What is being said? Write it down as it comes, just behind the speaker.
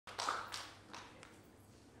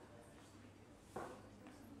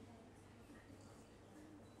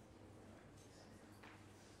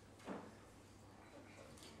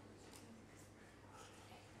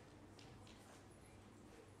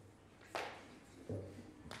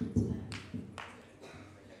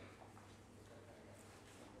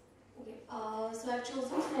Okay, so I've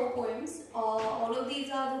chosen 4 poems. All of these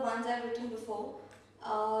are the ones I've written before.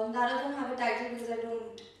 None of them have a title because I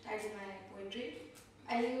don't title my poetry.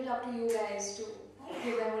 I leave it up to you guys to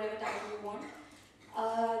give them whatever title you want.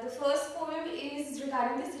 The first poem is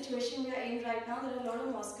regarding the situation we are in right now. There are a lot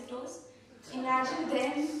of mosquitoes. Imagine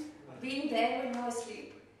them being there when you're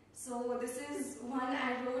asleep. So this is one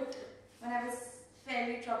I wrote when I was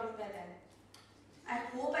fairly troubled by them. I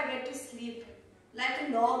hope I get to sleep like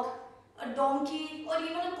a log, a donkey, or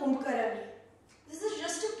even a kumbhakaran. This is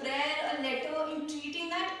just a prayer, a letter entreating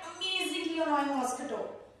that amazingly annoying mosquito,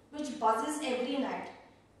 which buzzes every night,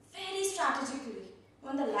 very strategically,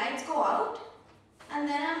 when the lights go out, and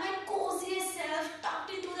then I'm my coziest self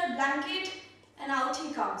tucked into the blanket, and out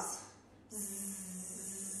he comes. Zzz.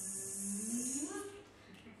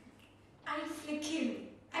 I flick him,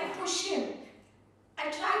 I push him. I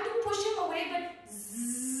try to push him away, but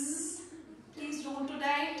zzz. Please don't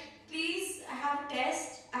tonight. Please, I have a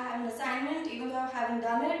test, I have an assignment, even though I haven't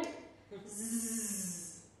done it.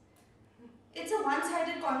 Zzz. It's a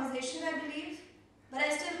one-sided conversation, I believe, but I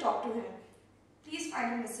still talk to him. Please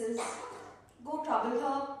find a missus. Go trouble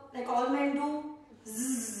her, like all men do.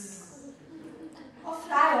 Zzz. Or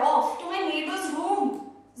fly off to my neighbor's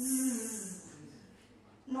room. Zzz.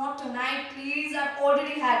 Not tonight, please. I've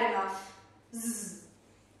already had enough. Zzz.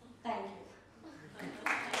 Thank you.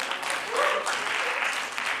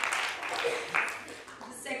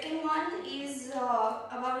 The second one is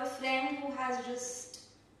about a friend who has just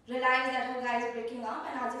realized that her guy is breaking up,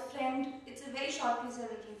 and as a friend, it's a very short piece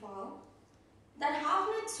I've written for her. That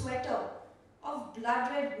half-knit sweater of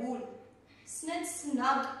blood-red wool snits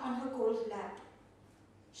snug on her cold lap.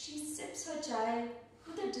 She sips her chai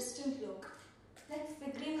with a distant look, like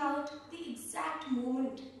figuring out the exact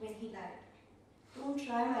moment when he died. Don't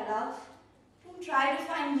try, my love. Don't try to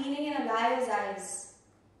find meaning in a liar's eyes.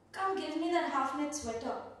 Come give me that half-knit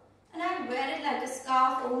sweater, and I'll wear it like a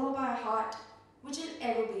scarf over my heart, which will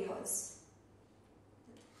ever be yours.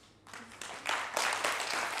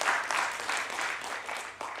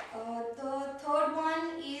 The third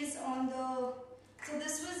one is on the, so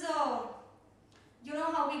this was you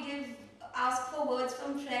know how we ask for words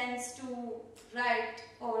from friends to write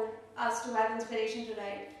or ask to have inspiration to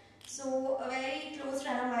write. So a very close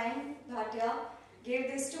friend of mine, Bhatya,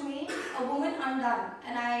 gave this to me, A Woman Undone,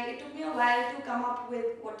 and it took me a while to come up with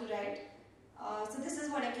what to write. So this is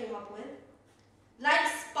what I came up with. Like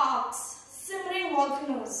sparks, simmering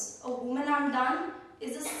volcanoes, a woman undone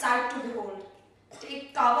is a sight to behold.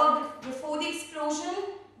 Take cover before the explosion.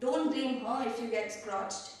 Don't blame her if you get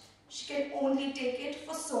scorched. She can only take it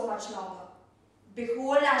for so much longer.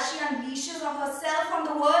 Behold as she unleashes of herself on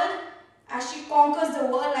the world, as she conquers the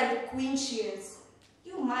world like the queen she is.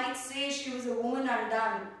 You might say she was a woman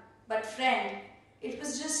undone, but friend, it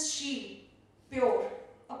was just she, pure,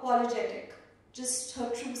 apologetic, just her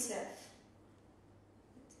true self.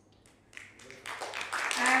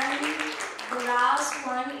 And the last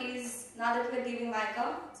one is, now that we're leaving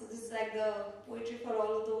Mica, so this is like the poetry for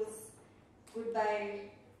all of those goodbye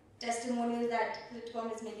testimonials that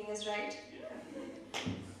MICALitComm is making us write.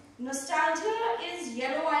 Nostalgia is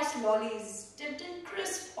yellow ice lollies, dipped in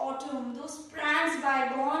crisp autumn, those pranks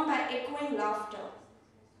bygone by echoing laughter.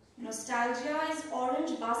 Nostalgia is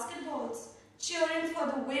orange basketballs, cheering for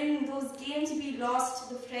the win, those games we lost,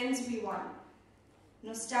 the friends we won.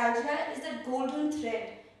 Nostalgia is that golden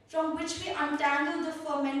thread from which we untangle the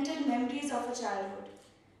fermented memories of a childhood.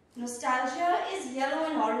 Nostalgia is yellow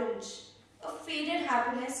and orange, a faded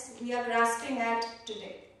happiness we are grasping at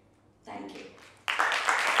today. Thank you.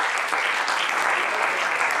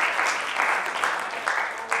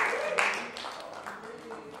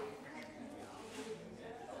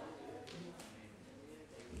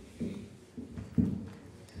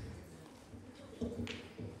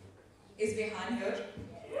 Is Behan here?